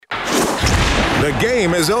The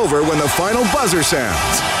game is over when the final buzzer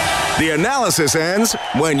sounds. The analysis ends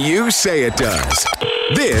when you say it does.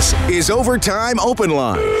 This is Overtime Open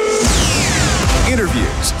Line.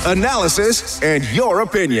 Interviews, analysis, and your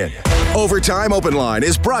opinion. Overtime Open Line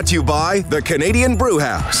is brought to you by the Canadian Brew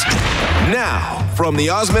House. Now, from the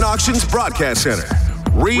Osmond Auctions Broadcast Center,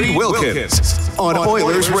 Reed Wilkins on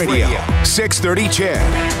Oilers Radio, 630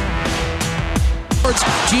 CHED.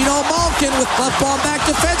 Gino Malkin with left ball back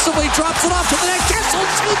defensively, drops it off to the net. Kessel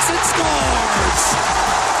shoots and scores!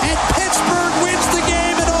 And Pittsburgh wins the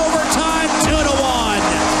game in overtime, 2-1.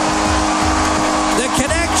 The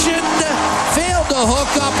connection failed to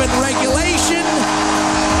hook up in regulation,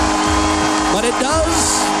 but it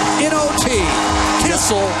does in OT.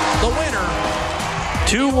 Kessel, the winner.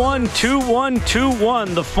 2-1, 2-1,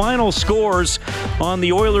 2-1. The final scores on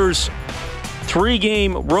the Oilers'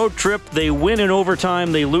 three-game road trip. They win in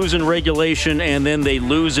overtime, they lose in regulation, and then they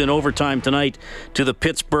lose in overtime tonight to the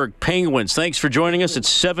Pittsburgh Penguins. Thanks for joining us. It's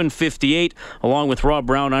 7:58. Along with Rob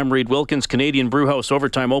Brown, I'm Reed Wilkins, Canadian Brewhouse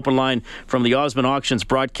Overtime Open Line from the Osmond Auctions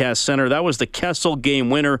Broadcast Center. That was the Kessel game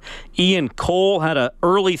winner. Ian Cole had an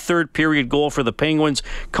early third-period goal for the Penguins.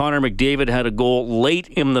 Connor McDavid had a goal late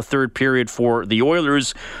in the third period for the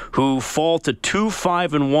Oilers, who fall to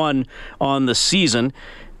 2-5-1 on the season.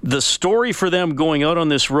 The story for them going out on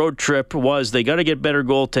this road trip was they got to get better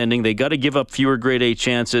goaltending, they got to give up fewer grade A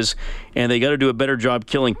chances, and they got to do a better job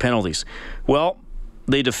killing penalties. Well,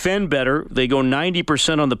 they defend better. They go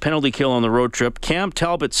 90% on the penalty kill on the road trip. Cam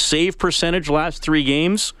Talbot's save percentage last three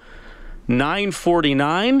games,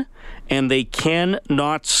 .949, and they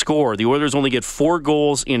cannot score. The Oilers only get 4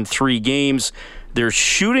 goals in 3 games. Their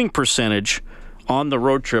shooting percentage on the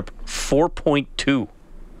road trip, 4.2.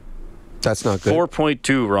 That's not good.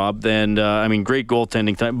 4.2, Rob. And, great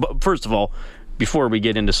goaltending time. But first of all, before we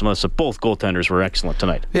get into some of this, both goaltenders were excellent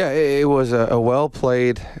tonight. Yeah, it was a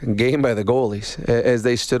well-played game by the goalies as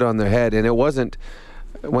they stood on their head. And it wasn't,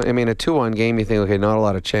 a 2-1 game, you think, okay, not a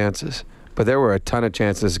lot of chances. But there were a ton of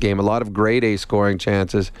chances this game, a lot of grade A scoring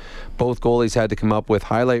chances. Both goalies had to come up with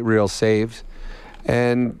highlight reel saves.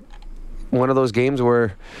 And one of those games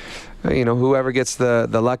where, whoever gets the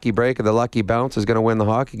lucky break or the lucky bounce is going to win the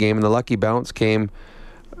hockey game. And the lucky bounce came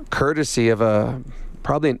courtesy of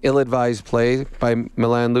probably an ill-advised play by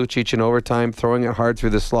Milan Lucic in overtime, throwing it hard through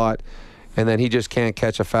the slot. And then he just can't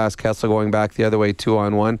catch a fast Kessel going back the other way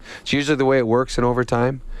 2-on-1. It's usually the way it works in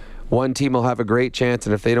overtime. One team will have a great chance,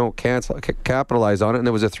 and if they don't capitalize on it, and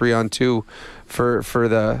there was a 3-on-2 for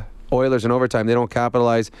the Oilers in overtime, they don't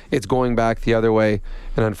capitalize, it's going back the other way.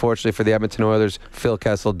 And unfortunately for the Edmonton Oilers, Phil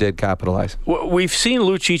Kessel did capitalize. We've seen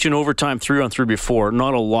Lucic in overtime 3-on-3 before,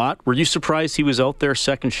 not a lot. Were you surprised he was out there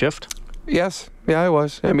second shift? Yes. Yeah, I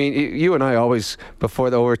was. You and I always, before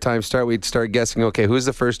the overtime start, we'd start guessing, okay, who's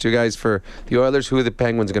the first two guys for the Oilers, who are the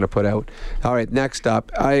Penguins going to put out? All right, next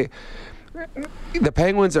up, the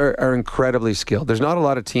Penguins are incredibly skilled. There's not a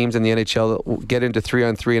lot of teams in the NHL that will get into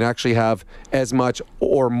 3-on-3 and actually have as much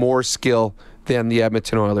or more skill than the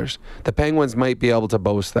Edmonton Oilers. The Penguins might be able to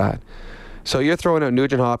boast that. So you're throwing out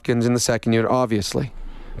Nugent Hopkins in the second unit, obviously,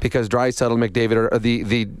 because Draisaitl and McDavid are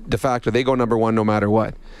the de facto. They go number one no matter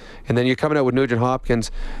what. And then you're coming out with Nugent Hopkins.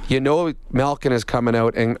 Malkin is coming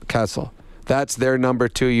out and Kessel. That's their number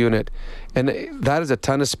 2 unit. And that is a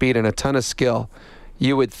ton of speed and a ton of skill.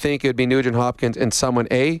 You would think it would be Nugent Hopkins and someone,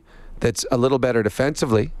 A, that's a little better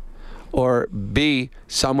defensively, or B,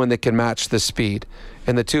 someone that can match the speed.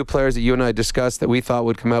 And the two players that you and I discussed that we thought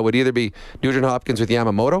would come out would either be Nugent Hopkins with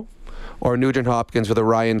Yamamoto or Nugent Hopkins with a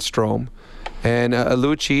Ryan Strome. And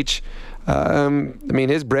Lucic,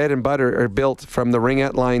 his bread and butter are built from the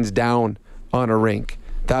ringette lines down on a rink.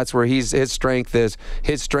 That's where his strength is.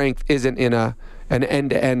 His strength isn't in an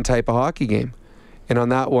end-to-end type of hockey game. And on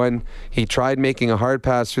that one, he tried making a hard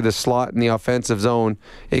pass through the slot in the offensive zone.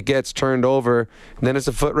 It gets turned over. And then it's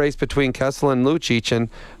a foot race between Kessel and Lucic. And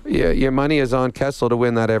your money is on Kessel to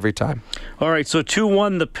win that every time. All right, so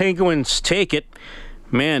 2-1, the Penguins take it.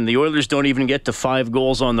 Man, the Oilers don't even get to 5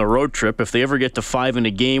 goals on the road trip. If they ever get to 5 in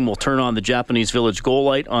a game, we'll turn on the Japanese Village goal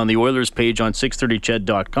light on the Oilers page on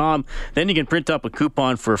 630ched.com. Then you can print up a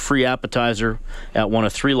coupon for a free appetizer at one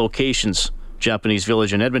of 3 locations. Japanese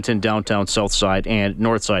Village in Edmonton, downtown, south side, and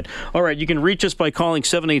north side. All right, you can reach us by calling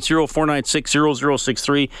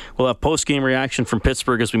 780-496-0063. We'll have post-game reaction from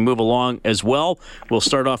Pittsburgh as we move along as well. We'll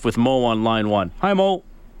start off with Mo on line 1. Hi, Mo.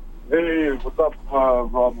 Hey, what's up,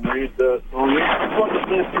 Rob and Reed? So, I just wanted to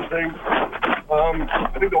say a few things.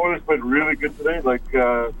 I think the Oilers played really good today,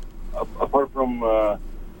 apart from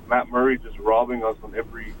Matt Murray just robbing us on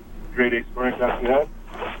every grade A scoring chance we had.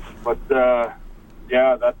 But,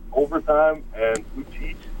 yeah, that's overtime, and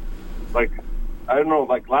Lucic, I don't know,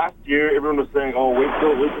 like last year, everyone was saying, oh, wait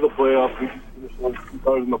till the playoffs. We can finish those 2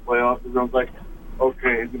 stars in the playoffs. Everyone's like,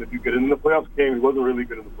 okay, he's going to do good. And in the playoffs game, he wasn't really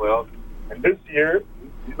good in the playoffs. And this year,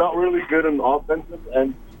 he's not really good in offensive,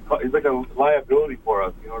 and he's like a liability for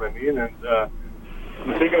us, you know what I mean? And I'm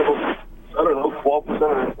thinking about, I don't know, 12%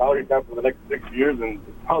 of his salary cap for the next 6 years, and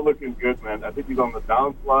it's not looking good, man. I think he's on the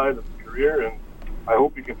downslide of his career, and I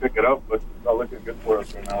hope he can pick it up, but it's not looking good for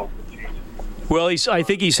us right now with the Chiefs. Well, I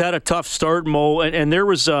think he's had a tough start, Mo, and there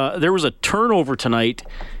was a turnover tonight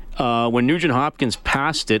when Nugent Hopkins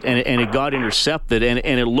passed it, and it got intercepted, and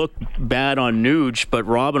it looked bad on Nuge, but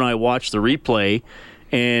Rob and I watched the replay,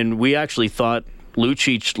 and we actually thought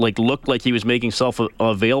Lucic looked like he was making himself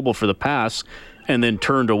available for the pass, and then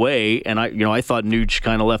turned away, and I thought Nuge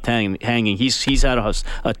kind of left hanging. He's had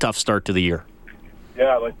a tough start to the year.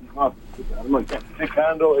 Yeah, he's not. I'm like, big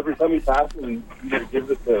handle every time he passes, and you got to give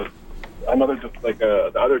it to another, just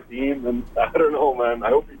the other team. And I don't know, man. I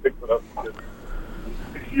hope he picks it up, because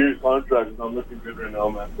 6 years contract is not looking good right now,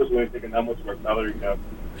 man. Especially when he's taking that much of our salary cap.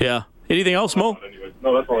 Yeah. Anything else, Mo?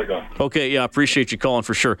 No, that's all I got. Okay, yeah, appreciate you calling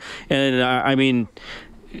for sure. And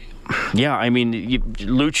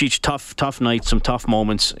Lucic, tough nights, some tough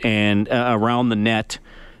moments, and around the net,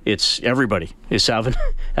 it's everybody is having.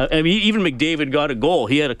 I mean, even McDavid got a goal.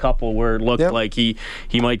 He had a couple where it looked like he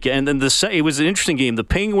might get. And then it was an interesting game. The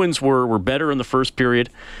Penguins were better in the first period.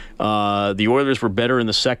 The Oilers were better in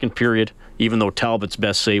the second period, even though Talbot's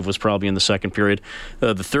best save was probably in the second period.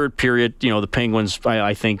 The third period, the Penguins,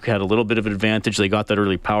 I think, had a little bit of an advantage. They got that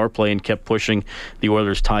early power play and kept pushing. The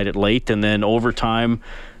Oilers tied it late, and then overtime.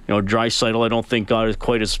 Draisaitl, I don't think got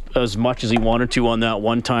quite as much as he wanted to on that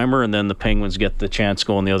one-timer, and then the Penguins get the chance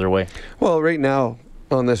going the other way. Well, right now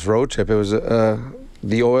on this road trip, it was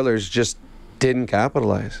the Oilers just didn't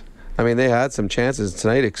capitalize. I mean, they had some chances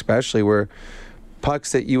tonight, especially where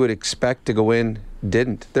pucks that you would expect to go in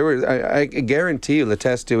didn't. There were, I guarantee you,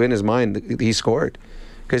 Letestu in his mind, he scored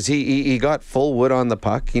because he got full wood on the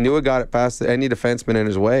puck. He knew it got it past any defenseman in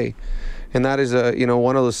his way, and that is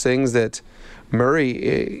one of those things that.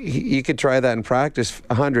 Murray, he could try that in practice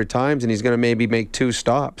 100 times, and he's going to maybe make 2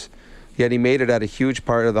 stops. Yet he made it at a huge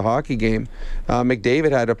part of the hockey game.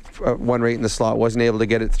 McDavid had a one right in the slot, wasn't able to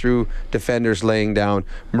get it through defenders laying down.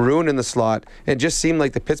 Maroon in the slot. It just seemed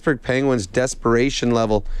like the Pittsburgh Penguins' desperation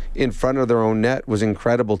level in front of their own net was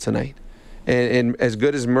incredible tonight. And as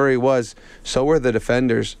good as Murray was, so were the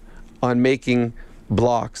defenders on making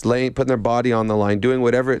blocks, putting their body on the line, doing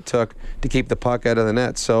whatever it took to keep the puck out of the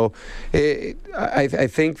net. So I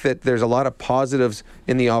think that there's a lot of positives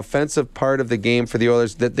in the offensive part of the game for the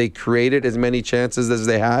Oilers, that they created as many chances as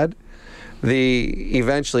they had.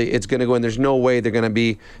 Eventually it's going to go in. There's no way they're going to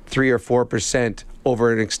be 3 or 4%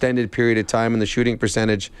 over an extended period of time in the shooting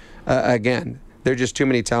percentage again. They're just too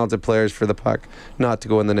many talented players for the puck not to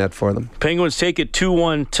go in the net for them. Penguins take it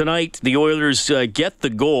 2-1 tonight. The Oilers get the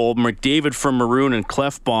goal. McDavid from Maroon and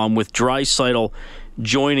Clefbaum, with Draisaitl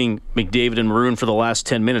joining McDavid and Maroon for the last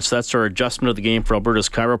 10 minutes. That's our adjustment of the game for Alberta's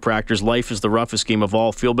chiropractors. Life is the roughest game of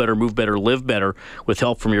all. Feel better, move better, live better with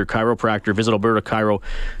help from your chiropractor. Visit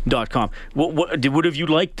albertachiro.com. What would have you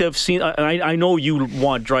liked to have seen? I know you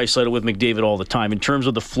want Draisaitl with McDavid all the time. In terms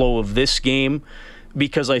of the flow of this game,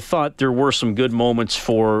 because I thought there were some good moments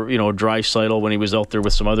for Draisaitl when he was out there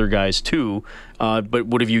with some other guys too. But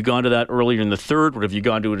would have you gone to that earlier in the third? Would have you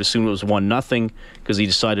gone to it as soon as it was 1-0 because he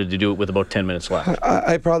decided to do it with about 10 minutes left?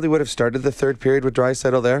 I probably would have started the third period with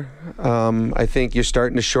Draisaitl there. I think you're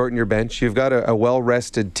starting to shorten your bench. You've got a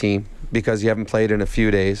well-rested team because you haven't played in a few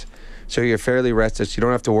days. So you're fairly rested. So you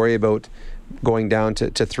don't have to worry about going down to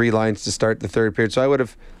 3 lines to start the third period. So I would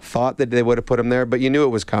have thought that they would have put him there, but you knew it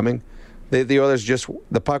was coming. The Oilers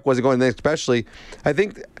the puck wasn't going. Especially, I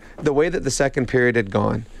think the way that the second period had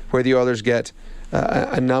gone, where the Oilers get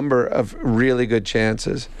a number of really good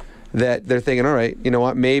chances, that they're thinking, all right, you know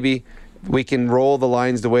what, maybe we can roll the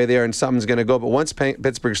lines the way they are and something's going to go. But once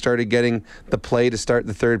Pittsburgh started getting the play to start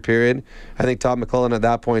the third period, I think Todd McLellan at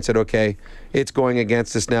that point said, okay, it's going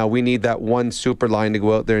against us now. We need that one super line to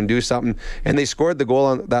go out there and do something. And they scored the goal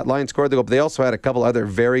on that line, scored the goal, but they also had a couple other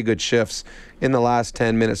very good shifts in the last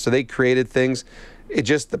 10 minutes. So they created things.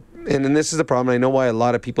 And this is the problem. I know why a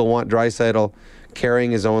lot of people want Draisaitl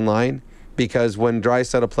carrying his own line, because when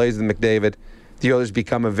Draisaitl plays with McDavid, the Oilers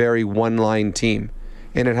become a very one-line team.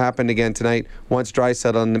 And it happened again tonight. Once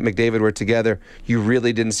Draisaitl and McDavid were together, you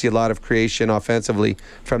really didn't see a lot of creation offensively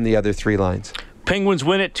from the other 3 lines. Penguins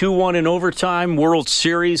win it 2-1 in overtime. World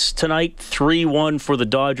Series tonight, 3-1 for the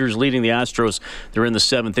Dodgers, leading the Astros. They're in the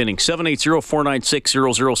 7th inning.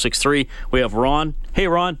 780-496-0063. We have Ron. Hey,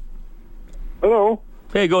 Ron. Hello.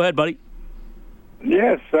 Hey, go ahead, buddy.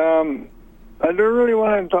 Yes. I don't really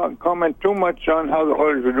want to comment too much on how the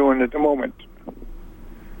Oilers are doing at the moment.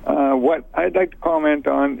 What I'd like to comment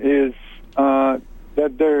on is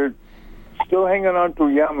that they're still hanging on to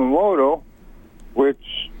Yamamoto,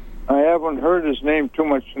 which I haven't heard his name too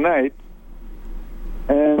much tonight.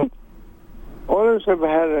 And Oilers have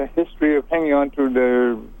had a history of hanging on to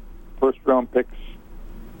their first-round picks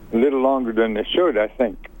a little longer than they should, I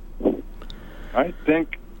think. I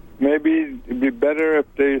think maybe it'd be better if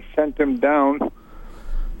they sent him down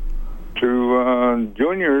to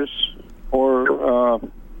juniors or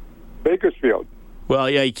Bakersfield. Well,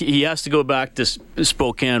 yeah, he has to go back to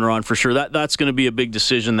Spokane, Ron, for sure. That's going to be a big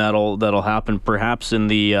decision that'll happen perhaps in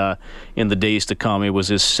the days to come. It was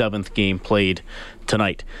his 7th game played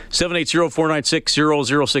tonight.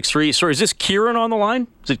 780-496-0063. Sorry, is this Kieran on the line?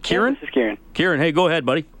 Is it Kieran? Yeah, this is Kieran. Kieran, hey, go ahead,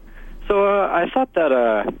 buddy. So I thought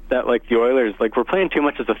that like the Oilers, like we're playing too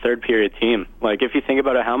much as a third period team. Like if you think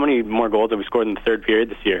about it, how many more goals have we scored in the third period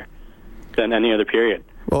this year than any other period?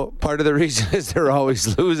 Well, part of the reason is they're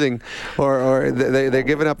always losing, or they're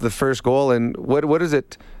giving up the first goal. And what is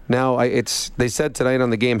it now? They said tonight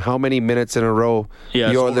on the game how many minutes in a row? Yeah,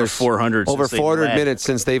 it's over 400. Over 400 minutes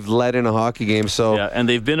since they've led in a hockey game. So yeah, and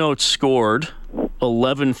they've been outscored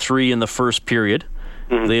 11-3 in the first period.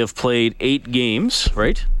 Mm-hmm. They have played 8 games,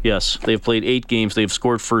 right? Yes, they've played 8 games. They've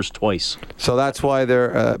scored first twice. So that's why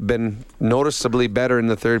they're been noticeably better in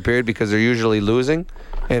the third period, because they're usually losing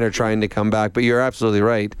and are trying to come back. But you're absolutely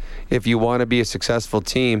right. If you want to be a successful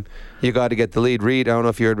team, you got to get the lead. Reed, I don't know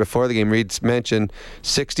if you heard before the game, Reed mentioned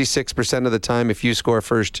 66% of the time if you score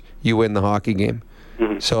first, you win the hockey game.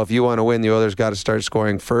 Mm-hmm. So if you want to win, the Oilers got to start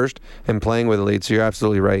scoring first and playing with a lead. So you're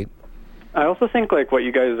absolutely right. I also think like what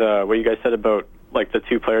you guys said about like the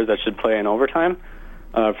 2 players that should play in overtime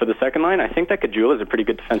for the second line, I think that Caggiula is a pretty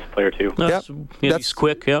good defensive player too. He's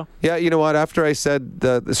quick, yeah. Yeah, you know what? After I said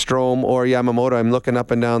the Strome or Yamamoto, I'm looking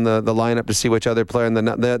up and down the lineup to see which other player, and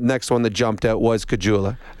the next one that jumped out was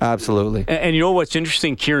Caggiula. Absolutely. And you know what's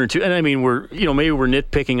interesting, Kieran, too, and I mean, maybe we're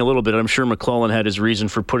nitpicking a little bit. I'm sure McClellan had his reason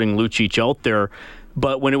for putting Lucic out there,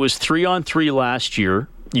 but when it was 3-on-3 last year,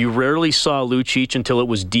 you rarely saw Lucic until it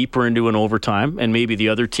was deeper into an overtime, and maybe the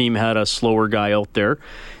other team had a slower guy out there.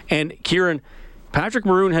 And Kieran, Patrick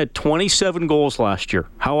Maroon had 27 goals last year.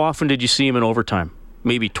 How often did you see him in overtime?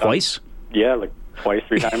 Maybe twice? Yeah, like twice,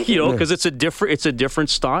 3 times. Because it's a different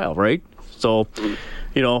style, right? So,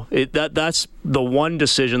 that's the one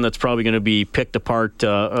decision that's probably going to be picked apart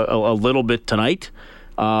a little bit tonight.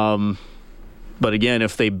 But again,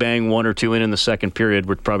 if they bang 1 or 2 in the second period,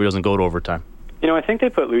 it probably doesn't go to overtime. I think they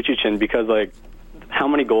put Lucic in because, like, how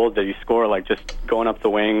many goals did he score, like, just going up the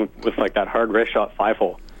wing with, like, that hard wrist shot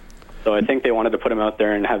 5-hole? So I think they wanted to put him out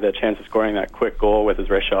there and have that chance of scoring that quick goal with his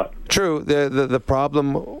wrist shot. True. The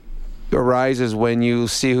problem arises when you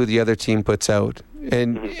see who the other team puts out.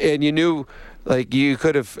 And you knew, like, you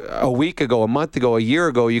could have, a week ago, a month ago, a year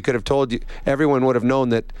ago, you could have told everyone would have known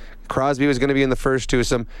that Crosby was going to be in the first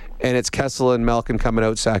twosome, and it's Kessel and Malkin coming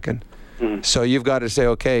out second. So you've got to say,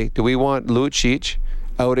 okay, do we want Lucic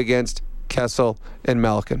out against Kessel and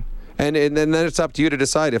Malkin? And then it's up to you to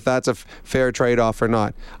decide if that's a fair trade-off or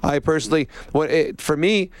not. I personally, for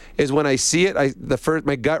me, is when I see it,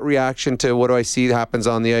 my gut reaction to what do I see happens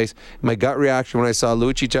on the ice, my gut reaction when I saw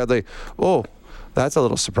Lucic, I'd like, oh, that's a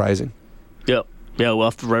little surprising. Yep. Yeah,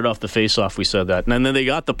 well, right off the face-off, we said that. And then they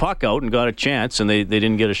got the puck out and got a chance, and they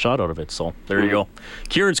didn't get a shot out of it. So there you go.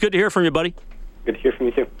 Kieran, it's good to hear from you, buddy. Good to hear from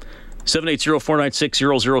you, too.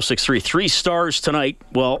 780-496-0063. 3 stars tonight.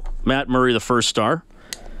 Well, Matt Murray, the first star.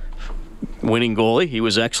 Winning goalie. He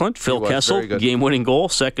was excellent. Phil Kessel, game-winning goal.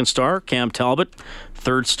 Second star. Cam Talbot,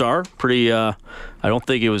 third star. Pretty, I don't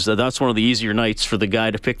think it was, that's one of the easier nights for the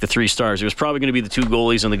guy to pick the 3 stars. It was probably going to be the 2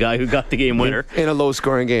 goalies and the guy who got the game winner. In a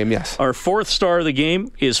low-scoring game, yes. Our 4th star of the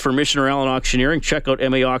game is for Missioner Allen Auctioneering. Check out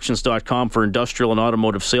MAauctions.com for industrial and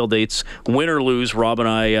automotive sale dates. Win or lose, Rob and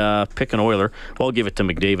I pick an Oiler. Well, I'll give it to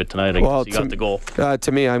McDavid tonight. I guess he got the goal.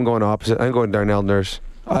 To me, I'm going opposite. I'm going Darnell Nurse.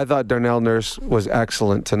 I thought Darnell Nurse was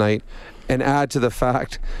excellent tonight. And add to the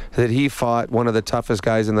fact that he fought one of the toughest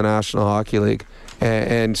guys in the National Hockey League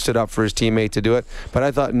and stood up for his teammate to do it. But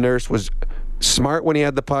I thought Nurse was smart when he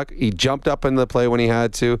had the puck. He jumped up in the play when he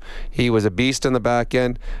had to. He was a beast in the back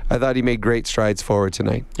end. I thought he made great strides forward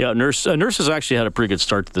tonight. Yeah, Nurse has actually had a pretty good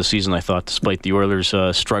start to the season, I thought, despite the Oilers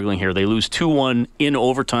struggling here. They lose 2-1 in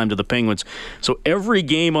overtime to the Penguins. So every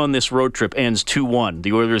game on this road trip ends 2-1.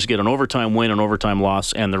 The Oilers get an overtime win, an overtime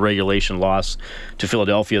loss, and the regulation loss to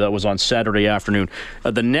Philadelphia. That was on Saturday afternoon.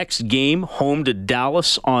 The next game, home to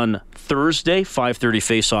Dallas on Thursday, 5:30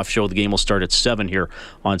 face-off show. The game will start at 7 here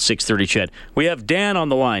on 6:30 CHED. We have Dan on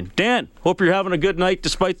the line. Dan, hope you're having a good night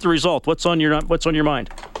despite the result. What's on your mind?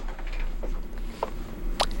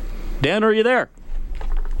 Dan, are you there?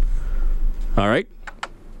 All right.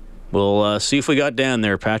 We'll see if we got Dan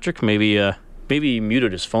there, Patrick. Maybe he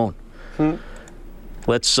muted his phone.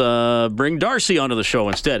 Let's bring Darcy onto the show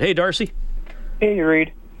instead. Hey, Darcy. Hey,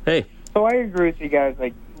 Reed. Hey. So I agree with you guys.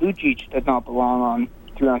 Like, Lucic does not belong on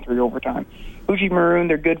 3-on-3 overtime. Lucic, Maroon,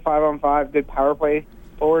 they're good 5-on-5, good power play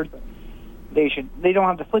forwards. But they don't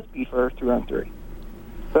have the foot speed for 3-on-3.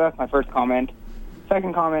 So that's my first comment.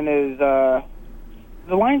 Second comment is the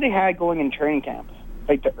lines they had going in training camp,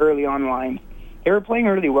 like the early on lines, they were playing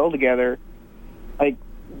really well together. Like,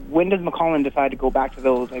 when does McCollum decide to go back to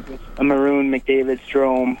those? Like with a Maroon, McDavid,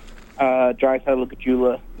 Strome, Draisaitl,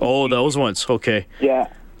 Kachula. Oh, those ones. Okay. Yeah.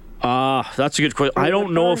 That's a good question. I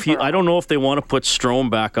don't know if they want to put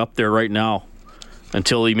Strome back up there right now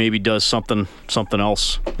until he maybe does something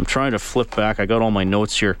else. I'm trying to flip back. I got all my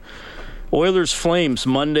notes here. Oilers Flames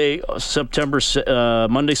Monday September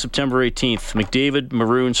 18th. McDavid,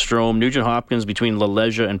 Maroon, Strome, Nugent Hopkins between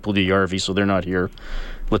Lalezja and Puljujarvi, so they're not here.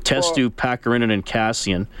 Letestu, Pakarinen, and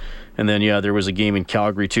Cassian. And then, there was a game in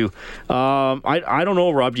Calgary, too. I don't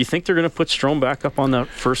know, Rob. Do you think they're going to put Strome back up on that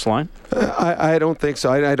first line? I don't think so.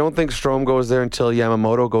 I don't think Strome goes there until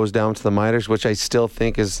Yamamoto goes down to the minors, which I still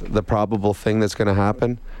think is the probable thing that's going to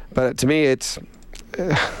happen. But to me, it's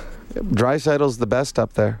Draisaitl's the best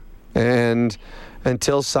up there. And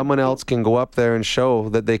until someone else can go up there and show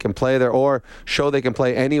that they can play there or show they can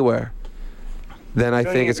play anywhere, then I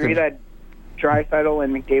think it's going to... that Draisaitl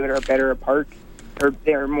and McDavid are better apart? Or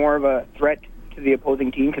they're more of a threat to the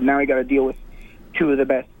opposing team because now you got to deal with two of the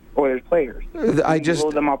best Oilers players. I just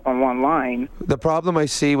load them up on one line. The problem I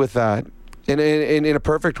see with that, in a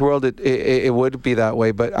perfect world, it would be that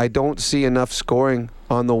way, but I don't see enough scoring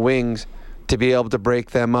on the wings to be able to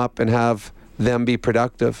break them up and have them be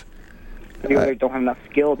productive. The Oilers don't have enough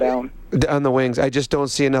skill down on the wings. I just don't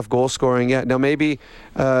see enough goal scoring yet. Now maybe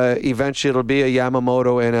eventually it'll be a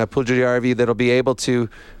Yamamoto and a Puljujarvi that'll be able to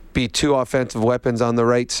be two offensive weapons on the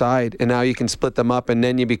right side, and now you can split them up, and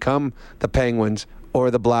then you become the Penguins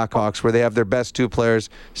or the Blackhawks, where they have their best two players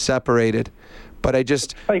separated. But I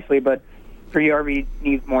just precisely, but Puljujarvi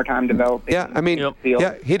needs more time developing. Yeah, I mean,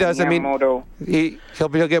 yeah, he does. I mean,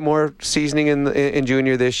 he'll get more seasoning in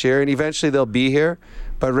junior this year, and eventually they'll be here.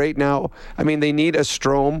 But right now, I mean, they need a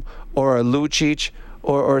Strome or a Lucic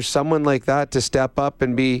or someone like that to step up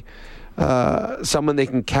and be someone they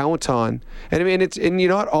can count on. And I mean, and you're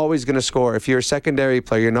not always going to score. If you're a secondary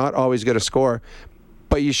player, you're not always going to score.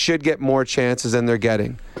 But you should get more chances than they're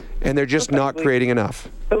getting. And they're just not creating enough.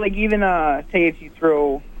 But like even, say if you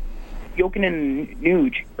throw Jokin and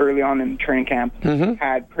Nuge early on in training camp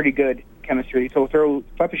had pretty good chemistry. So throw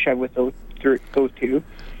Slepyshev with those two.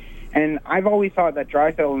 And I've always thought that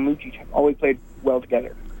Draisaitl and Lucic have always played well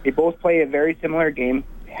together. They both play a very similar game,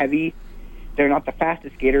 heavy. They're not the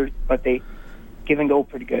fastest skaters, but they give and go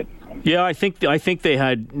pretty good. Yeah, I think they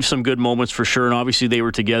had some good moments for sure, and obviously they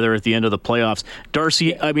were together at the end of the playoffs.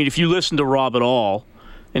 Darcy, I mean, if you listen to Rob at all,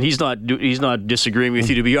 and he's not disagreeing with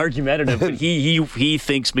you to be argumentative, but he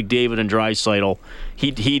thinks McDavid and Draisaitl,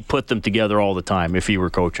 he'd put them together all the time if he were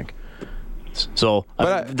coaching. So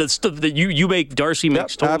Darcy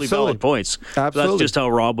makes totally valid points. Absolutely. That's just how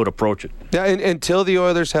Rob would approach it. Yeah, until the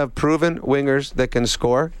Oilers have proven wingers that can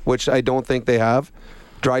score, which I don't think they have,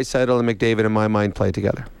 Draisaitl and McDavid, in my mind, play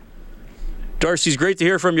together. Darcy's great to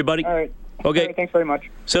hear from you, buddy. All right. Okay. All right, thanks very much.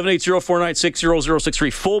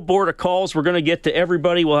 780-496-0063. Full board of calls. We're going to get to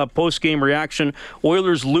everybody. We'll have post-game reaction.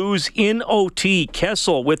 Oilers lose in OT.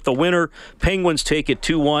 Kessel with the winner. Penguins take it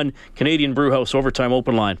 2-1. Canadian Brewhouse Overtime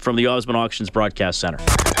Open Line from the Osmond Auctions Broadcast Center.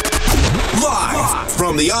 Live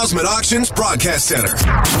from the Osmond Auctions Broadcast Center.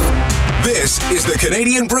 This is the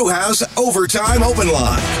Canadian Brewhouse Overtime Open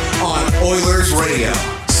Line on Oilers Radio.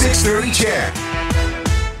 630 CHED.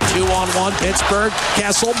 2-on-1, Pittsburgh.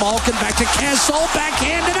 Kessel, Malkin back to Kessel.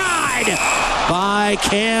 Backhand denied by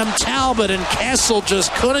Cam Talbot, and Kessel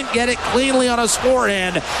just couldn't get it cleanly on his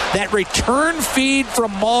forehand. That return feed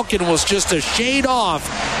from Malkin was just a shade off,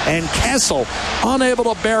 and Kessel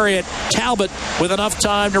unable to bury it. Talbot with enough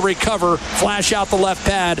time to recover, flash out the left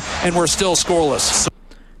pad, and we're still scoreless.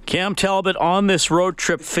 Cam Talbot on this road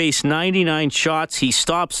trip faced 99 shots. He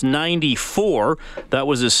stops 94. That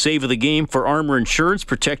was his save of the game for Armor Insurance.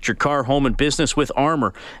 Protect your car, home, and business with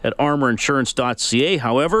Armor at armorinsurance.ca.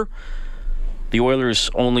 However, The Oilers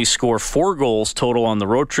only score 4 goals total on the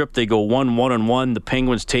road trip. They go 1-1-1. The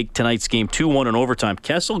Penguins take tonight's game 2-1 in overtime.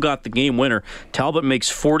 Kessel got the game winner. Talbot makes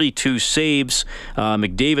 42 saves.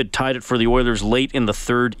 McDavid tied it for the Oilers late in the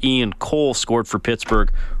third. Ian Cole scored for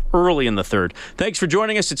Pittsburgh early in the third. Thanks for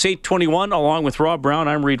joining us. It's 8:21. Along with Rob Brown,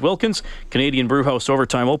 I'm Reed Wilkins. Canadian Brewhouse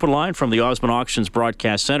Overtime Open Line from the Osmond Auctions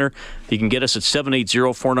Broadcast Center. You can get us at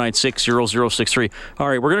 780-496-0063. All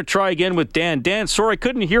right, we're going to try again with Dan. Dan, sorry, I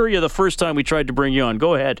couldn't hear you the first time we tried to bring you on.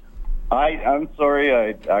 Go ahead. I'm sorry.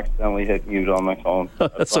 I accidentally hit mute on my phone.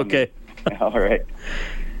 That's okay. All right.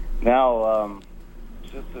 Now,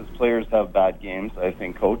 just as players have bad games, I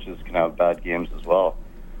think coaches can have bad games as well.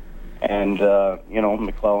 And,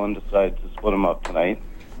 McClellan decided to split them up tonight,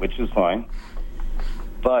 which is fine.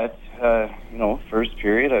 But, first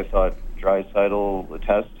period, I thought Draisaitl,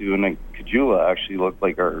 Letestu, and Kajula actually looked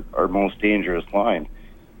like our most dangerous line.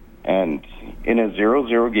 And in a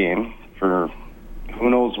 0-0 game, for who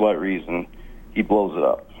knows what reason, he blows it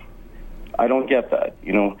up. I don't get that.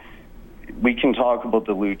 We can talk about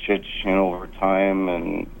the Lucic in overtime,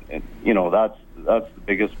 and that's the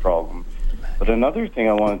biggest problem. But another thing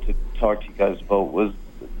I wanted to talk to you guys about was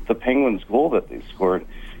the Penguins' goal that they scored.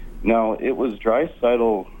 Now, it was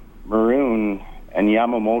Draisaitl, Maroon, and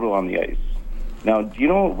Yamamoto on the ice. Now, do you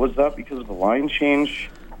know, was that because of a line change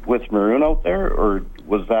with Maroon out there, or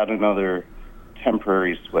was that another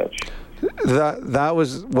temporary switch? That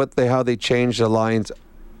was how they changed the lines.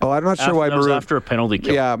 Oh, I'm not sure why Maroon. That was after a penalty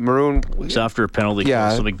kill. Yeah, Maroon. It was after a penalty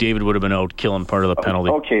kill, so McDavid would have been out killing part of the penalty.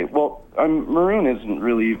 Okay, well, Maroon isn't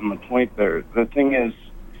really even the point there. The thing is,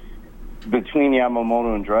 between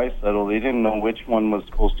Yamamoto and Draisaitl, they didn't know which one was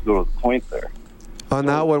supposed to go to the point there. On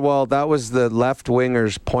that one, well, that was the left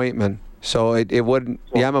winger's pointman. So it wouldn't.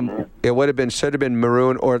 It would have been, should have been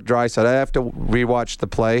Maroon or Draisaitl. I have to rewatch the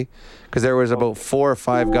play because there was about 4 or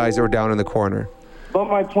 5 guys that were down in the corner. But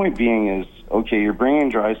my point being is, okay, you're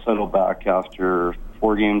bringing Draisaitl back after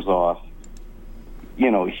 4 games off.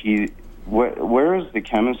 Where is the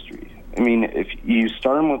chemistry? I mean, if you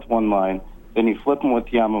start him with one line, then you flip him with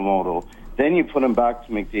Yamamoto, then you put him back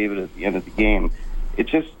to McDavid at the end of the game. It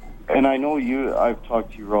just, and I know I've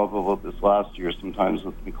talked to you, Rob, about this last year sometimes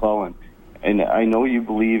with McClellan, and I know you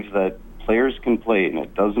believe that players can play and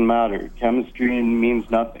it doesn't matter. Chemistry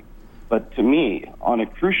means nothing. But to me, on a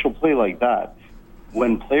crucial play like that,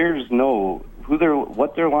 when players know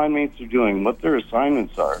what their line mates are doing, what their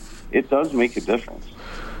assignments are, it does make a difference.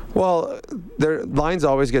 Well, their lines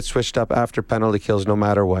always get switched up after penalty kills no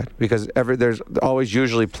matter what, because there's always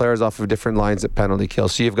usually players off of different lines at penalty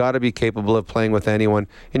kills. So you've got to be capable of playing with anyone,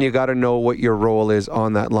 and you've got to know what your role is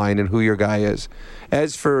on that line and who your guy is.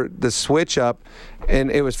 As for the switch up,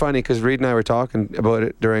 and it was funny because Reed and I were talking about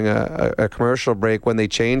it during a commercial break when they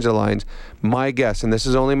changed the lines. My guess, and this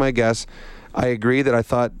is only my guess, I agree that I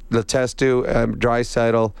thought Letestu,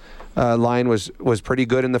 Draisaitl, line was pretty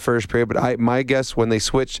good in the first period, but my guess when they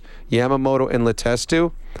switched Yamamoto and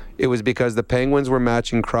Letestu, it was because the Penguins were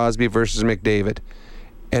matching Crosby versus McDavid.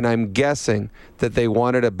 And I'm guessing that they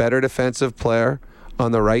wanted a better defensive player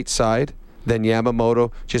on the right side than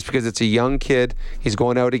Yamamoto, just because it's a young kid. He's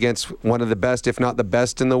going out against one of the best, if not the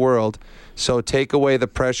best in the world. So take away the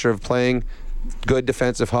pressure of playing good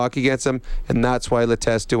defensive hockey against him, and that's why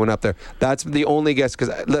Letestu went up there. That's the only guess, because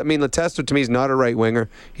Letestu to me is not a right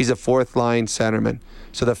winger. He's a 4th line centerman.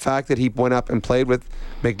 So the fact that he went up and played with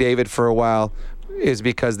McDavid for a while is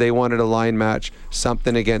because they wanted a line match,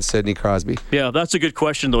 something against Sidney Crosby. Yeah, that's a good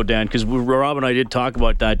question though, Dan, because Rob and I did talk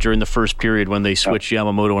about that during the first period when they switched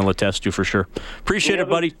Yamamoto and Letestu for sure. Appreciate it,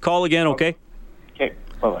 buddy. Call again, okay? Okay,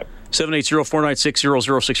 bye-bye.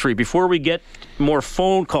 780-496-0063. Before we get more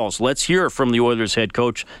phone calls, let's hear from the Oilers head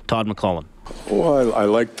coach, Todd McClellan. Well, I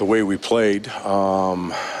liked the way we played.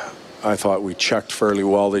 I thought we checked fairly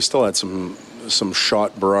well. They still had some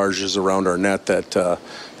shot barrages around our net that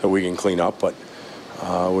we can clean up. But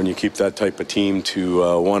when you keep that type of team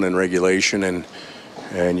to 1 in regulation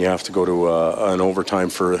and you have to go to an overtime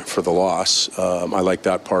for the loss, I like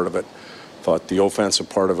that part of it. Thought the offensive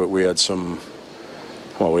part of it, we had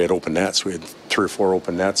we had open nets. We had 3 or 4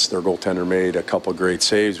 open nets. Their goaltender made a couple of great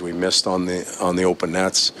saves. We missed on the open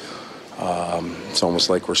nets. It's almost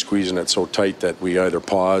like we're squeezing it so tight that we either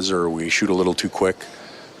pause or we shoot a little too quick,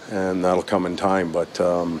 and that'll come in time. But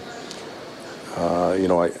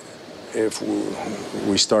if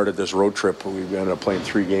we started this road trip, we ended up playing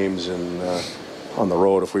 3 games on the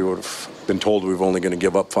road. If we would have been told we were only going to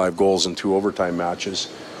give up 5 goals in 2 overtime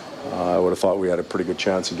matches, I would have thought we had a pretty good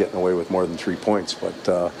chance of getting away with more than 3 points. But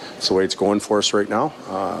it's the way it's going for us right now.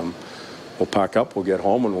 we'll pack up, we'll get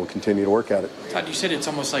home, and we'll continue to work at it. Todd, you said it's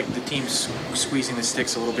almost like the team's squeezing the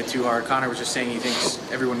sticks a little bit too hard. Connor was just saying he thinks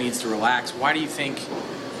everyone needs to relax. Why do you think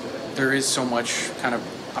there is so much kind of,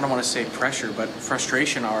 I don't want to say pressure, but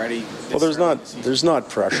frustration already? Well, there's not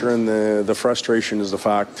pressure, and the frustration is the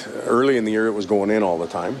fact early in the year it was going in all the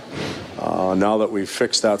time. Now that we've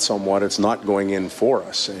fixed that somewhat, it's not going in for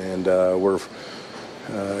us, and we're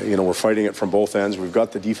fighting it from both ends. We've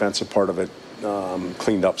got the defensive part of it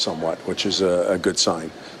cleaned up somewhat, which is a good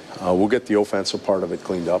sign. We'll get the offensive part of it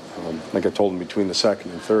cleaned up. Like I told them, between the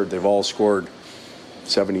second and third, they've all scored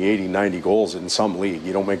 70, 80, 90 goals in some league.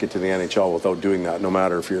 You don't make it to the NHL without doing that, no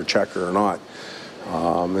matter if you're a checker or not.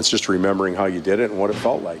 It's just remembering how you did it and what it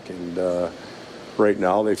felt like. And right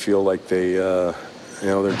now they feel like they're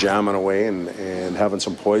jamming away, and having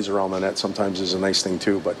some poise around the net sometimes is a nice thing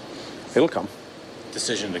too, but it'll come.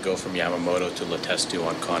 Decision to go from Yamamoto to Letestu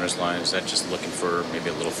on Connor's line, is that just looking for maybe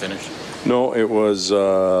a little finish? No, it was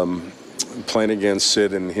playing against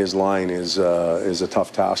Sid and his line is a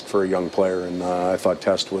tough task for a young player, and I thought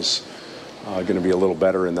Test was going to be a little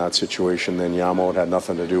better in that situation than Yamo. It had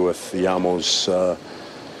nothing to do with Yamo's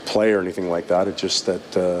play or anything like that. It just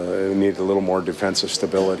that it needed a little more defensive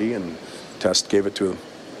stability, and Test gave it to him.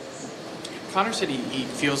 Connor said he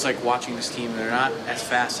feels like watching this team, they're not as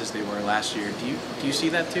fast as they were last year. Do you see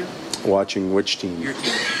that too? Watching which team? Your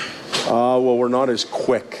team. Well, we're not as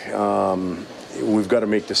quick. We've got to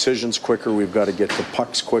make decisions quicker. We've got to get to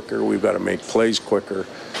pucks quicker. We've got to make plays quicker.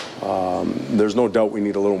 There's no doubt we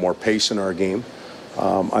need a little more pace in our game.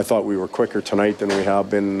 I thought we were quicker tonight than we have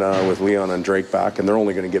been with Leon and Drake back, and they're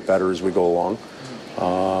only going to get better as we go along.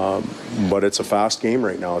 But it's a fast game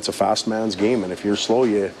right now. It's a fast man's game, and if you're slow,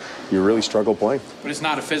 you really struggle playing. But it's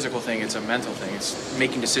not a physical thing, it's a mental thing. It's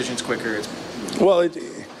making decisions quicker.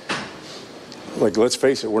 Like, let's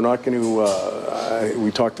face it, we're not going to,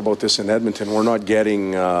 we talked about this in Edmonton, we're not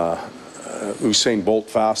getting Usain Bolt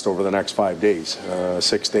fast over the next 5 days,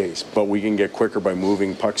 6 days. But we can get quicker by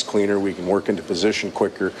moving pucks cleaner, we can work into position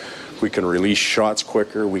quicker, we can release shots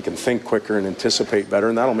quicker, we can think quicker and anticipate better,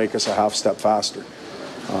 and that'll make us a half step faster.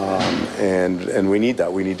 And we need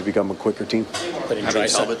that. We need to become a quicker team.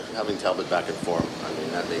 Having Talbot back in form, I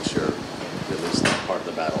mean, that makes sure at least that part of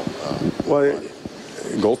the battle.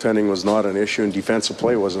 Goaltending was not an issue, and defensive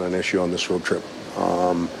play wasn't an issue on this road trip.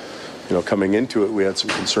 Coming into it, we had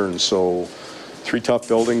some concerns. So 3 tough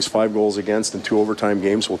buildings, 5 goals against, and 2 overtime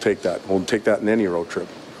games. We'll take that. We'll take that in any road trip.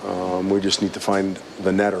 We just need to find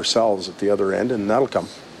the net ourselves at the other end, and that'll come.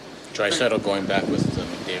 Draisaitl going back with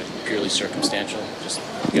McDavid, purely circumstantial?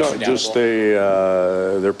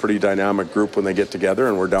 They're a pretty dynamic group when they get together,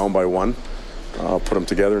 and we're down by 1. Put them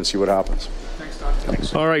together and see what happens.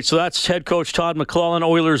 Thanks. All right, so that's head coach Todd McLellan.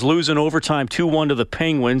 Oilers lose in overtime 2-1 to the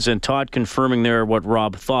Penguins, and Todd confirming there what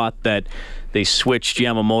Rob thought, that they switched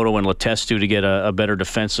Yamamoto and Letestu to get a better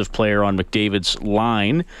defensive player on McDavid's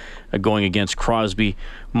line, going against Crosby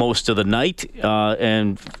most of the night.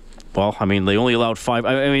 Well, I mean, they only allowed 5.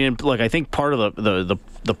 I think part of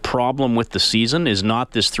the problem with the season is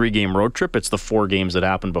not this 3-game road trip; it's the 4 games that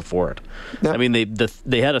happened before it. Yeah. I mean,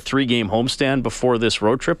 they had a 3-game homestand before this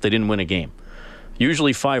road trip. They didn't win a game.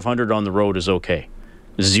 Usually 500 on the road is okay.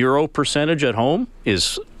 0% at home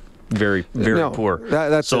is very, very poor.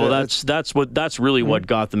 That's really what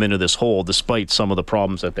got them into this hole, despite some of the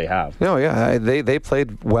problems that they have. No, yeah, they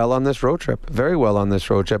played well on this road trip, very well on this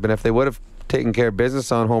road trip, and if they would have taken care of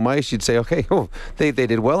business on home ice, you'd say, okay, they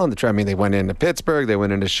did well on the trip. I mean, they went into Pittsburgh, they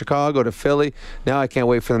went into Chicago, to Philly. Now I can't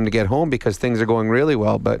wait for them to get home because things are going really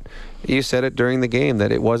well. But you said it during the game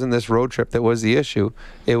that it wasn't this road trip that was the issue.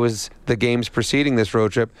 It was the games preceding this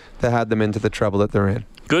road trip that had them into the trouble that they're in.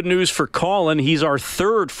 Good news for Colin. He's our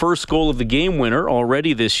 3rd first goal of the game winner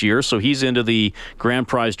already this year, so he's into the grand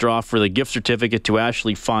prize draw for the gift certificate to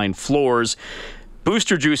Ashley Fine Floors.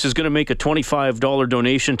 Booster Juice is going to make a $25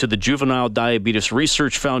 donation to the Juvenile Diabetes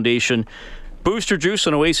Research Foundation. Booster Juice,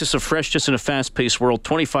 an oasis of freshness in a fast-paced world.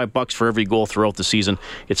 $25 for every goal throughout the season.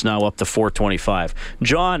 It's now up to $4.25.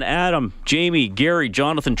 John, Adam, Jamie, Gary,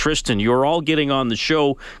 Jonathan, Tristan, you're all getting on the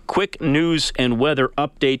show. Quick news and weather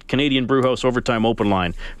update. Canadian Brewhouse Overtime Open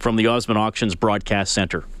Line from the Osmond Auctions Broadcast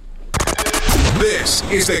Center. This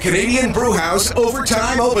is the Canadian Brewhouse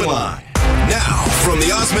Overtime Open Line. Now, from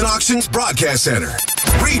the Osmond Auctions Broadcast Center,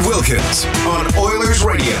 Reed Wilkins on Oilers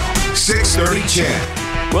Radio, 630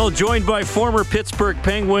 CHED. Well, joined by former Pittsburgh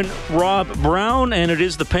Penguin Rob Brown, and it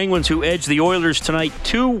is the Penguins who edged the Oilers tonight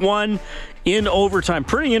 2-1 in overtime.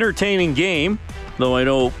 Pretty entertaining game, though I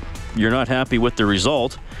know you're not happy with the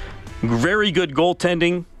result. Very good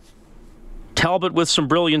goaltending. Talbot with some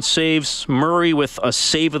brilliant saves. Murray with a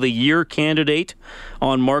save of the year candidate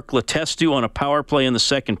on Mark Letestu on a power play in the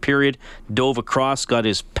second period. Dove across, got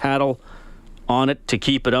his paddle on it to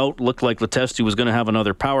keep it out. Looked like Letestu was going to have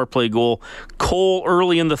another power play goal. Cole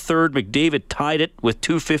early in the third. McDavid tied it with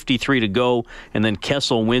 2:53 to go, and then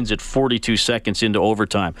Kessel wins it 42 seconds into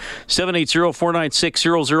overtime.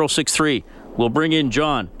 780-496-0063. We'll bring in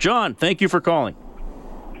John. John, thank you for calling.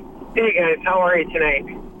 Hey guys, how are you tonight?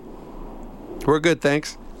 We're good,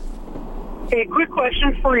 thanks. Hey, quick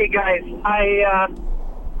question for you guys.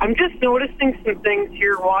 I'm just noticing some things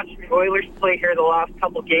here watching the Oilers play here the last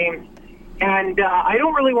couple games, and I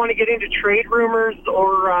don't really want to get into trade rumors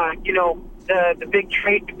or the big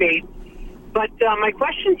trade debate. But my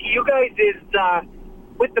question to you guys is,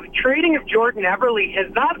 with the trading of Jordan Eberle,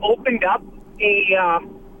 has that opened up a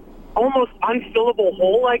almost unfillable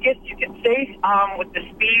hole, I guess you could say, with the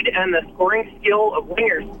speed and the scoring skill of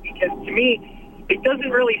wingers? Because to me, it doesn't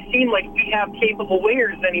really seem like we have capable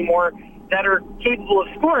wingers anymore that are capable of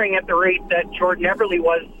scoring at the rate that Jordan Eberle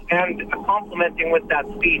was and complementing with that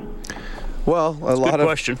speed. Well,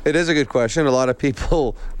 it is a good question. A lot of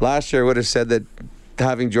people last year would have said that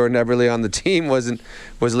having Jordan Eberle on the team was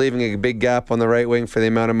leaving a big gap on the right wing for the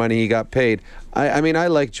amount of money he got paid. I mean, I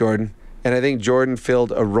like Jordan. And I think Jordan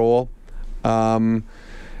filled a role.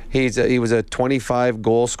 He was a 25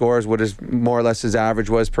 goal scorer, is what more or less his average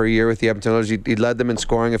was per year with the Edmonton Oilers. He led them in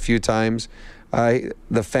scoring a few times.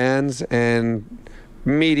 The fans and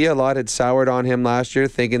media, a lot had soured on him last year,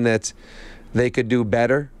 thinking that they could do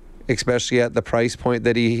better, especially at the price point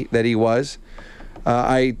that he was.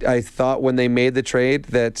 I thought when they made the trade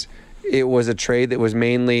that it was a trade that was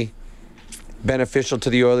mainly beneficial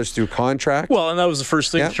to the Oilers through contract. Well, and that was the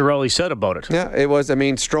first thing Chiarelli said about it. Yeah, it was. I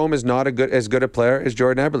mean, Strome is not as good a player as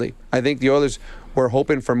Jordan Eberle. I think the Oilers were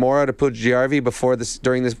hoping for more out of Pujärvi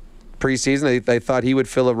during this preseason. They thought he would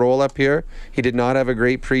fill a role up here. He did not have a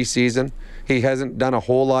great preseason. He hasn't done a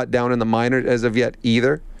whole lot down in the minors as of yet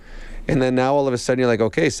either. And then now all of a sudden you're like,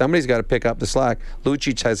 okay, somebody's got to pick up the slack.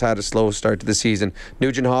 Lucic has had a slow start to the season.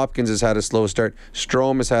 Nugent-Hopkins has had a slow start.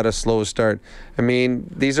 Strome has had a slow start. I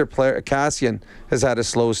mean, these are players. Kassian has had a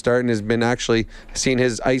slow start and has been actually seen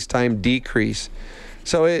his ice time decrease.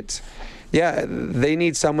 So they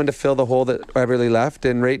need someone to fill the hole that Eberle left,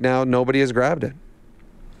 and right now nobody has grabbed it.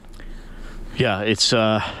 Yeah, it's.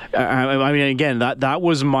 I mean, again, that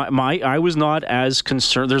was my. I was not as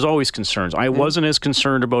concerned. There's always concerns. I wasn't as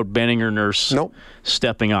concerned about Benning or Nurse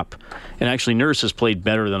stepping up, and actually Nurse has played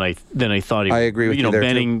better than I thought he would. I agree with you there,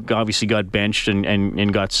 Benning obviously got benched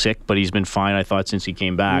and got sick, but he's been fine, I thought, since he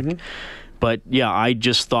came back. Mm-hmm. But yeah, I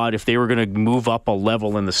just thought if they were going to move up a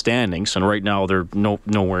level in the standings, and right now they're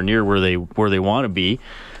nowhere near where they want to be,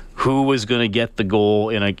 who was going to get the goal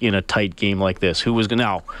in a tight game like this? Who was going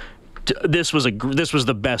now? This was the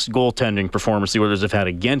best goaltending performance the Oilers have had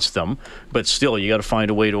against them, but still, you got to find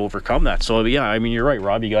a way to overcome that. So yeah, I mean, you're right,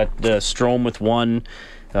 Rob. You got Strome with 1,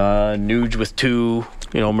 Nuge with 2.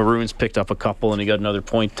 Maroon's picked up a couple, and he got another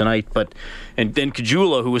point tonight. And then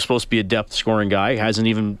Caggiula, who was supposed to be a depth scoring guy,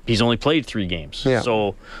 he's only played 3 games. Yeah.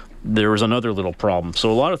 So there was another little problem.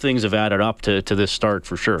 So a lot of things have added up to this start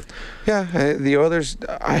for sure. Yeah, the Oilers,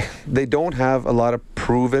 they don't have a lot of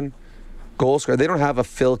proven goal scorer. They don't have a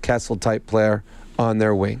Phil Kessel type player on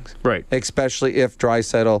their wings, right? Especially if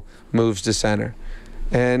Draisaitl moves to center,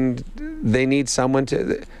 and they need someone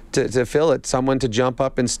to fill it, someone to jump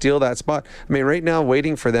up and steal that spot. I mean, right now,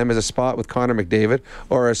 waiting for them is a spot with Connor McDavid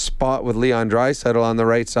or a spot with Leon Draisaitl on the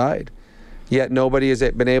right side. Yet nobody has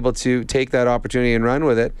been able to take that opportunity and run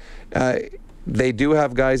with it. They do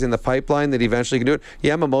have guys in the pipeline that eventually can do it.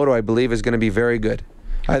 Yamamoto, I believe, is going to be very good.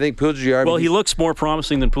 I think Pujärvi... Well, he looks more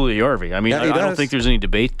promising than Pujärvi. I mean, I don't think there's any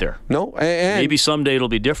debate there. No, and maybe someday it'll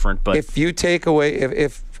be different, but... If you take away...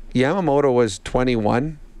 If Yamamoto was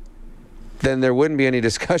 21, then there wouldn't be any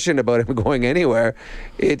discussion about him going anywhere.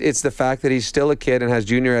 It's the fact that he's still a kid and has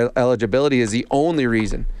junior eligibility is the only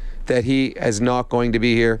reason that he is not going to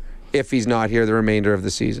be here if he's not here the remainder of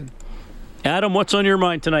the season. Adam, what's on your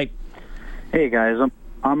mind tonight? Hey, guys.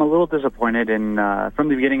 I'm a little disappointed in from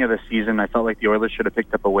the beginning of the season. I felt like the Oilers should have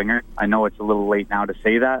picked up a winger. I know it's a little late now to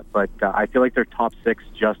say that, but I feel like their top 6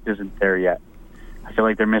 just isn't there yet. I feel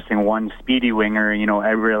like they're missing one speedy winger.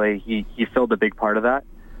 He filled a big part of that.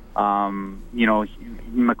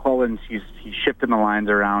 McClellan's he's shifting the lines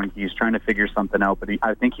around. He's trying to figure something out, but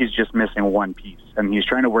I think he's just missing one piece, and he's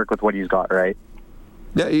trying to work with what he's got, right?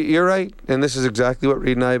 Yeah, you're right, and this is exactly what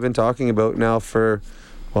Reed and I have been talking about now for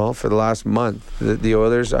the last month. The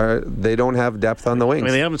Oilers they don't have depth on the wings. I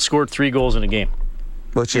mean, they haven't scored 3 goals in a game,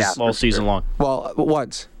 which is all season long. Well,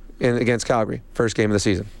 once. against Calgary, first game of the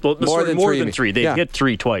season. Well, more than three. They Yeah. hit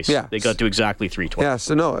 3 twice. Yeah. They got to exactly 3 twice. Yeah,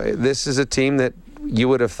 so no, this is a team that you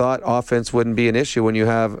would have thought offense wouldn't be an issue when you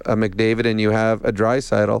have a McDavid and you have a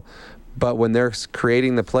Draisaitl. But when they're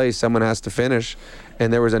creating the play, someone has to finish.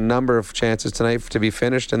 And there was a number of chances tonight to be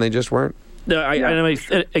finished, and they just weren't. No,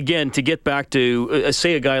 again, to get back to,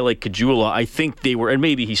 say, a guy like Caggiula, I think they were, and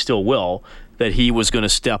maybe he still will, that he was going to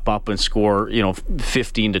step up and score,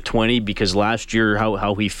 15 to 20, because last year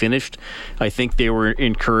how he finished, I think they were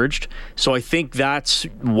encouraged. So I think that's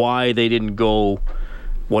why they didn't go,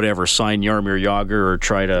 sign Jaromir Jagr or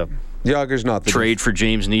try to Jagger's not the trade for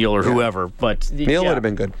James Neal or whoever. But Neal would have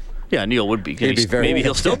been good. Yeah, Neal would be. He'd be very maybe good.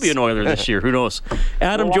 he'll still be an Oiler this year. Who knows?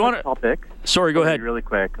 Adam, do you want to? Sorry, go ahead. Really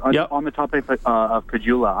quick. On the topic of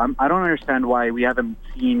Caggiula, I don't understand why we haven't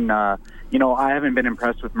seen. I haven't been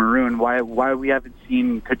impressed with Maroon. Why we haven't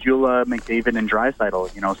seen Caggiula, McDavid, and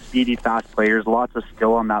Draisaitl? Speedy, fast players, lots of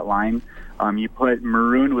skill on that line. You put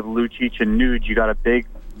Maroon with Lucic and Nuge, you got a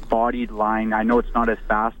big-bodied line. I know it's not as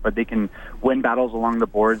fast, but they can win battles along the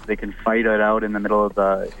boards. They can fight it out in the middle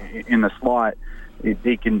of in the slot.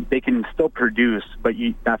 They can still produce, but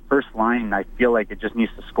that first line, I feel like it just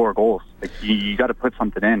needs to score goals. Like you got to put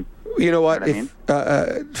something in. You know what? If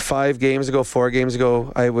 4 games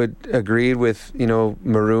ago, I would agree with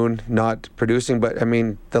Maroon not producing. But I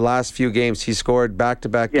mean, the last few games he scored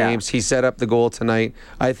back-to-back games. He set up the goal tonight.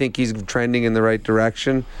 I think he's trending in the right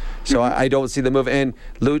direction. So I don't see the move. And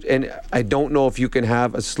I don't know if you can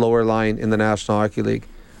have a slower line in the National Hockey League.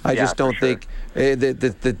 I just don't think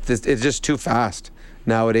it's just too fast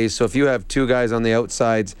nowadays. So if you have 2 guys on the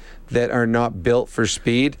outsides that are not built for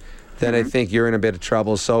speed, then I think you're in a bit of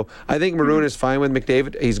trouble. So I think Maroon is fine with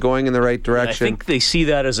McDavid. He's going in the right direction. I think they see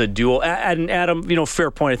that as a duo. And Adam, fair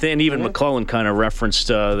point. I think, and even McClellan kind of referenced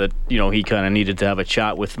that, he kind of needed to have a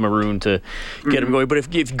chat with Maroon to get him going. But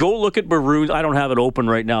if you go look at Maroon, I don't have it open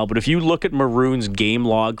right now, but if you look at Maroon's game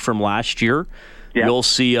log from last year, you'll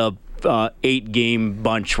see a 8-game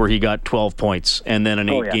bunch where he got 12 points, and then an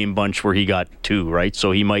 8-game bunch where he got 2. Right,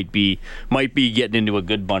 so he might be getting into a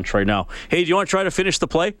good bunch right now. Hey, do you want to try to finish the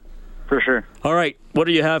play? For sure. All right, what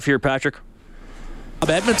do you have here, Patrick?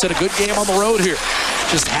 Edmonton, a good game on the road here.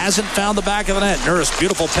 Just hasn't found the back of the net. Nurse,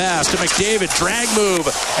 beautiful pass to McDavid, drag move,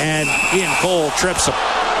 and Ian Cole trips him.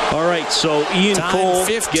 All right, so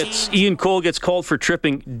Ian Cole gets called for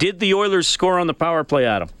tripping. Did the Oilers score on the power play,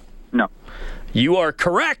 Adam? No. You are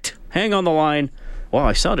correct. Hang on the line. Wow,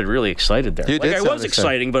 I sounded really excited there. I was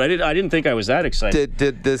exciting, but I didn't think I was that excited.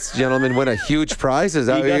 Did this gentleman win a huge prize? Is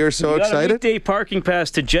that why you're so excited? Got a weekday parking pass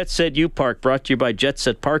to Jet Set U Park, brought to you by Jet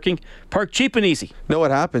Set Parking. Park cheap and easy. Know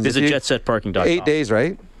what happens? Visit jetsetparking.com. 8 days,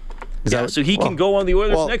 right? So he can go on the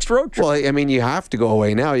Oilers' next road trip. Well, I mean, you have to go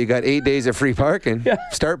away now. You got 8 days of free parking. Yeah.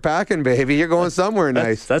 Start packing, baby. You're going somewhere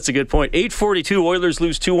nice. That's a good point. 8:42, Oilers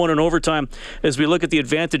lose 2-1 in overtime. As we look at the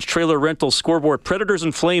Advantage Trailer Rental scoreboard, Predators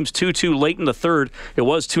and Flames 2-2 late in the third. It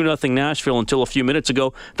was 2-0 Nashville until a few minutes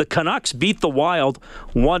ago. The Canucks beat the Wild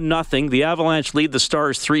 1-0. The Avalanche lead the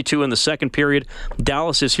Stars 3-2 in the second period.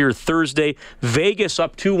 Dallas is here Thursday. Vegas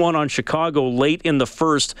up 2-1 on Chicago late in the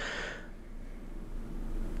first.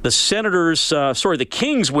 The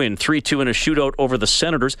Kings win 3-2 in a shootout over the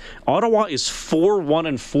Senators. Ottawa is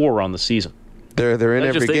 4-1-4 on the season. They're in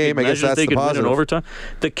every game. I guess that's the positive. Win in overtime.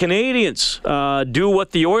 The Canadians do what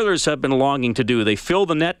the Oilers have been longing to do. They fill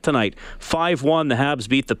the net tonight. 5-1. The Habs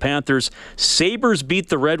beat the Panthers. Sabres beat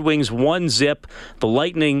the Red Wings 1-0. The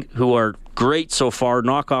Lightning, who are great so far,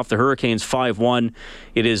 knock off the Hurricanes 5-1.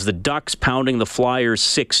 It is the Ducks pounding the Flyers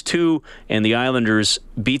 6-2, and the Islanders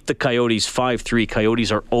beat the Coyotes 5-3. Coyotes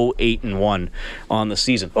are 0-8-1 on the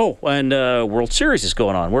season. Oh, and World Series is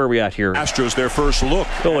going on. Where are we at here? Astros their first look.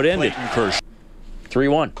 Oh, it ended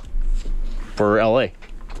 3-1 for L.A.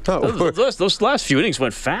 Oh, those last few innings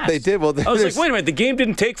went fast. They did. Well, I was like, wait a minute, the game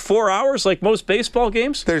didn't take 4 hours like most baseball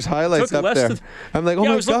games? There's highlights up there. I'm like, oh my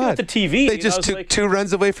God. I was looking at the TV. They just took 2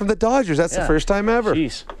 runs away from the Dodgers. That's the first time ever.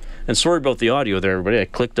 Jeez. And sorry about the audio there, everybody. I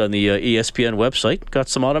clicked on the ESPN website, got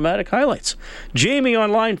some automatic highlights. Jamie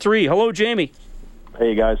on line 3. Hello, Jamie.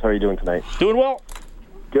 Hey, guys. How are you doing tonight? Doing well.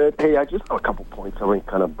 Good. Hey, I just have a couple points that have been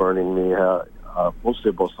kind of burning me. Mostly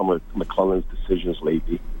about some of McClellan's decisions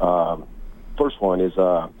lately. First one is,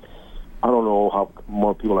 I don't know how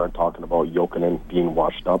more people are talking about Jokinen being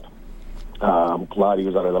washed up. I'm glad he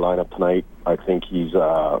was out of the lineup tonight. I think he's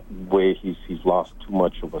lost too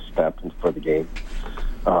much of a step for the game.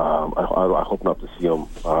 I hope not to see him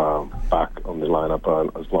back on the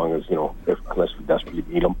lineup as long as, unless we desperately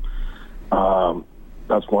need him.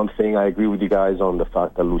 That's one thing. I agree with you guys on the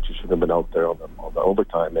fact that Lucic should have been out there on the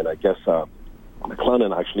overtime, and I guess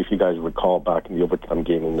McLennan, actually, if you guys recall back in the overtime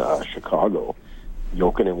game in Chicago,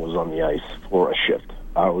 Jokinen was on the ice for a shift.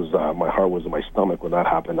 My heart was in my stomach when that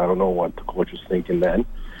happened. I don't know what the coach was thinking then.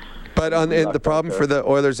 But the problem for the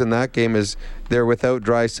Oilers in that game is they're without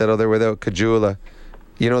Draisaitl, they're without Caggiula.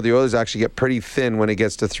 The Oilers actually get pretty thin when it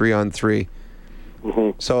gets to 3-on-3.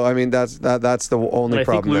 Mm-hmm. So, I mean, that's the only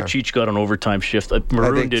problem there. I think Lucic got an overtime shift.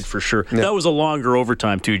 Maroon did for sure. Yeah. That was a longer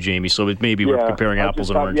overtime too, Jamie, so it maybe we're comparing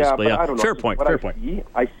apples and oranges. But I don't know. Fair point.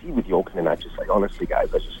 I see with Jokinen, I just honestly, guys,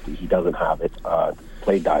 he doesn't have it.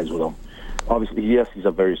 Play dies with him. Obviously, yes, he's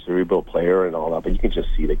a very cerebral player and all that, but you can just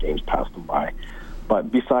see the games pass him by.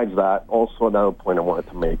 But besides that, also another point I wanted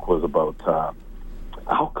to make was about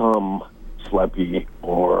how come Slepy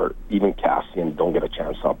or even Kassian don't get a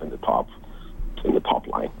chance up in the top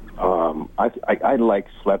line. I like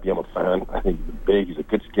Slepy. I'm a fan. I think he's big. He's a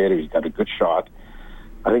good skater. He's got a good shot.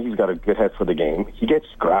 I think he's got a good head for the game. He gets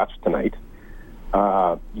scratched tonight.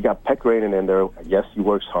 You got Pekkanen in there. Yes, he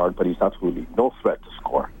works hard, but he's absolutely no threat to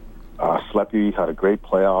score. Slepy had a great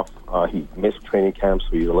playoff. He missed training camp,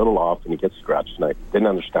 so he's a little off, and he gets scratched tonight. Didn't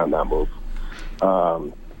understand that move.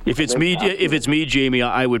 If it's me, Jamie,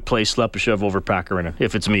 I would play Slepyshev over Pekkanen.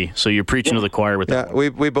 If it's me, so you're preaching to the choir with that. Yeah,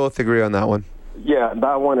 we both agree on that one. Yeah,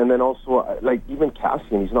 that one, and then also even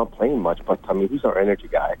Kassian, he's not playing much, but I mean he's our energy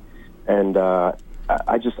guy, and I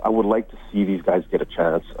would like to see these guys get a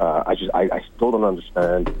chance. I still don't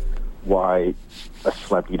understand why a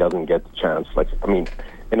Slepy doesn't get the chance.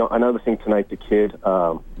 Another thing tonight, the kid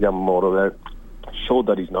Yamamoto there showed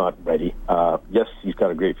that he's not ready. Yes, he's got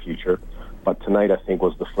a great future, but tonight I think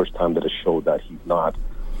was the first time that it showed that he's not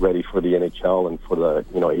ready for the NHL and for the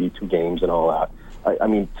 82 games and all that. I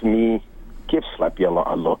mean, to me, give Slepy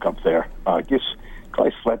a look up there.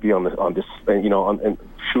 Try Slepy on this, and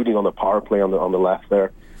shooting on the power play on the left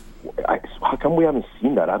there. How come we haven't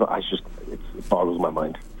seen that? It boggles my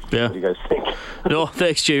mind. Yeah. What do you guys think? No,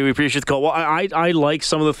 thanks, Jamie. We appreciate the call. Well, I like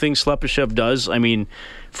some of the things Slepyshev does. I mean,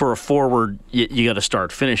 for a forward, you got to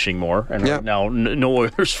start finishing more. And right now, no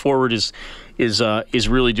Oilers forward is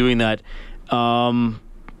really doing that. I mean,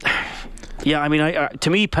 to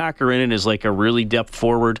me, Pekkanen is like a really depth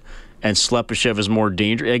forward, and Slepyshev is more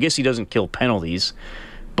dangerous. I guess he doesn't kill penalties,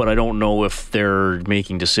 but I don't know if they're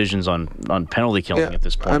making decisions on penalty killing at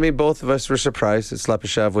this point. I mean, both of us were surprised that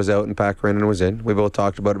Slepyshev was out and Pekkanen was in. We both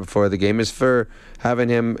talked about it before the game. As for having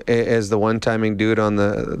him as the one-timing dude on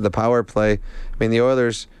the power play, I mean, the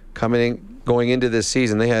Oilers going into this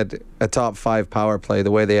season, they had a top 5 power play the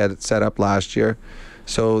way they had it set up last year.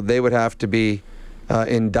 So they would have to be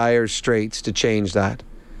in dire straits to change that.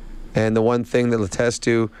 And the one thing that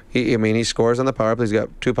Letestu, he scores on the power play. He's got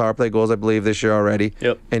 2 power play goals, I believe, this year already.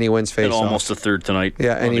 Yep. And he wins face-off. And almost a third tonight.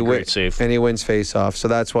 Yeah, and he wins face-off. So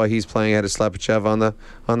that's why he's playing ahead of Slepyshev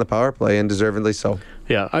on the power play, and deservedly so.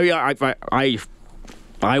 Yeah,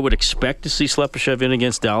 I would expect to see Slepyshev in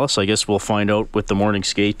against Dallas. I guess we'll find out with the morning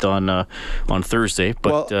skate on Thursday.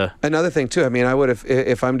 But another thing too. I mean, I would have,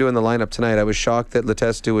 if I'm doing the lineup tonight, I was shocked that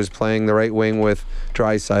Letestu was playing the right wing with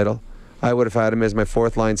Draisaitl. I would have had him as my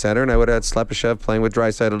 4th line center, and I would have had Slepyshev playing with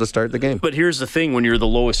Draisaitl to start the game. But here's the thing: when you're the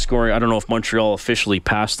lowest scoring, I don't know if Montreal officially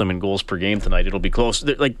passed them in goals per game tonight. It'll be close.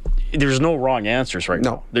 There's no wrong answers right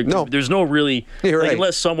now. There's no really. You're right.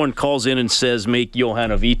 Unless someone calls in and says make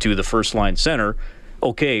Johanna Vitu the first line center.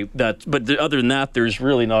 Okay, but other than that, there's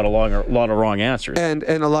really not a lot of wrong answers. And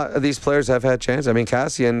a lot of these players have had chances. I mean,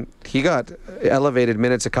 Kassian, he got elevated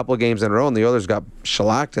minutes a couple of games in a row, and the Oilers got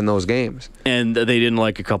shellacked in those games. And they didn't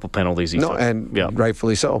like a couple penalties.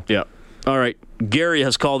 Rightfully so. Yeah. All right. Gary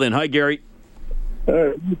has called in. Hi, Gary.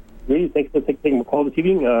 Thanks for taking my call this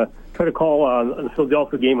evening. Tried to call on the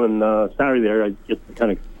Philadelphia game on Saturday there. I just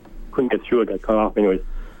kind of couldn't get through. I got cut off anyways.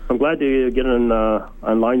 I'm glad to get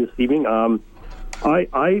online this evening.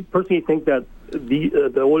 I personally think that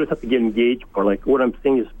the Oilers have to get engaged more. Like what I'm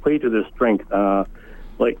saying is play to their strength.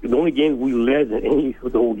 Like the only game we led the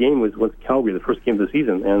whole game was Calgary, the first game of the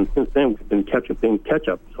season, and since then we've been playing catch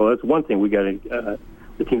up. So that's one thing the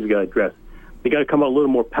teams got to address. They got to come out a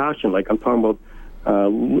little more passion. Like I'm talking about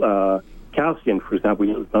Kassian, for example.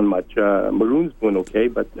 He hasn't done much. Maroon's doing okay,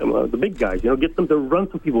 but the big guys, get them to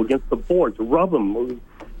run some people against the boards, rub them.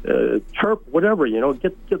 Chirp, whatever,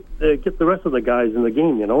 get the rest of the guys in the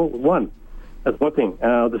game, one. That's one thing.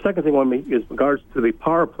 The second thing I want to make is regards to the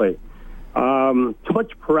power play. Too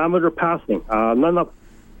much parameter passing. Not enough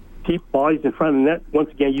deep bodies in front of the net. Once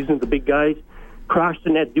again, using the big guys. Crash the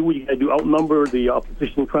net, do what you got to do, outnumber the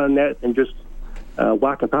opposition in front of the net, and just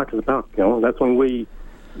whack and pack as a pack. That's one way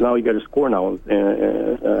now you got to score now,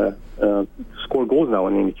 score goals now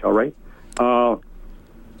in the NHL, right?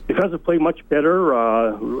 Defensive play much better.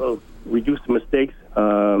 reduce the mistakes,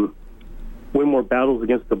 win more battles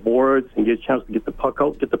against the boards, and get a chance to get the puck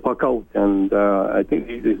out. And I think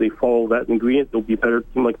if they follow that ingredient, they'll be a better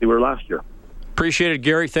team like they were last year. Appreciate it,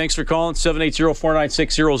 Gary. Thanks for calling.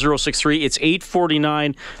 780-496-0063. It's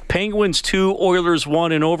 8:49. Penguins 2, Oilers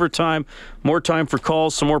 1 in overtime. More time for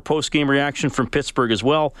calls, some more post-game reaction from Pittsburgh as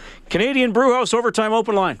well. Canadian Brewhouse Overtime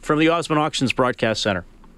Open Line from the Osmond Auctions Broadcast Center.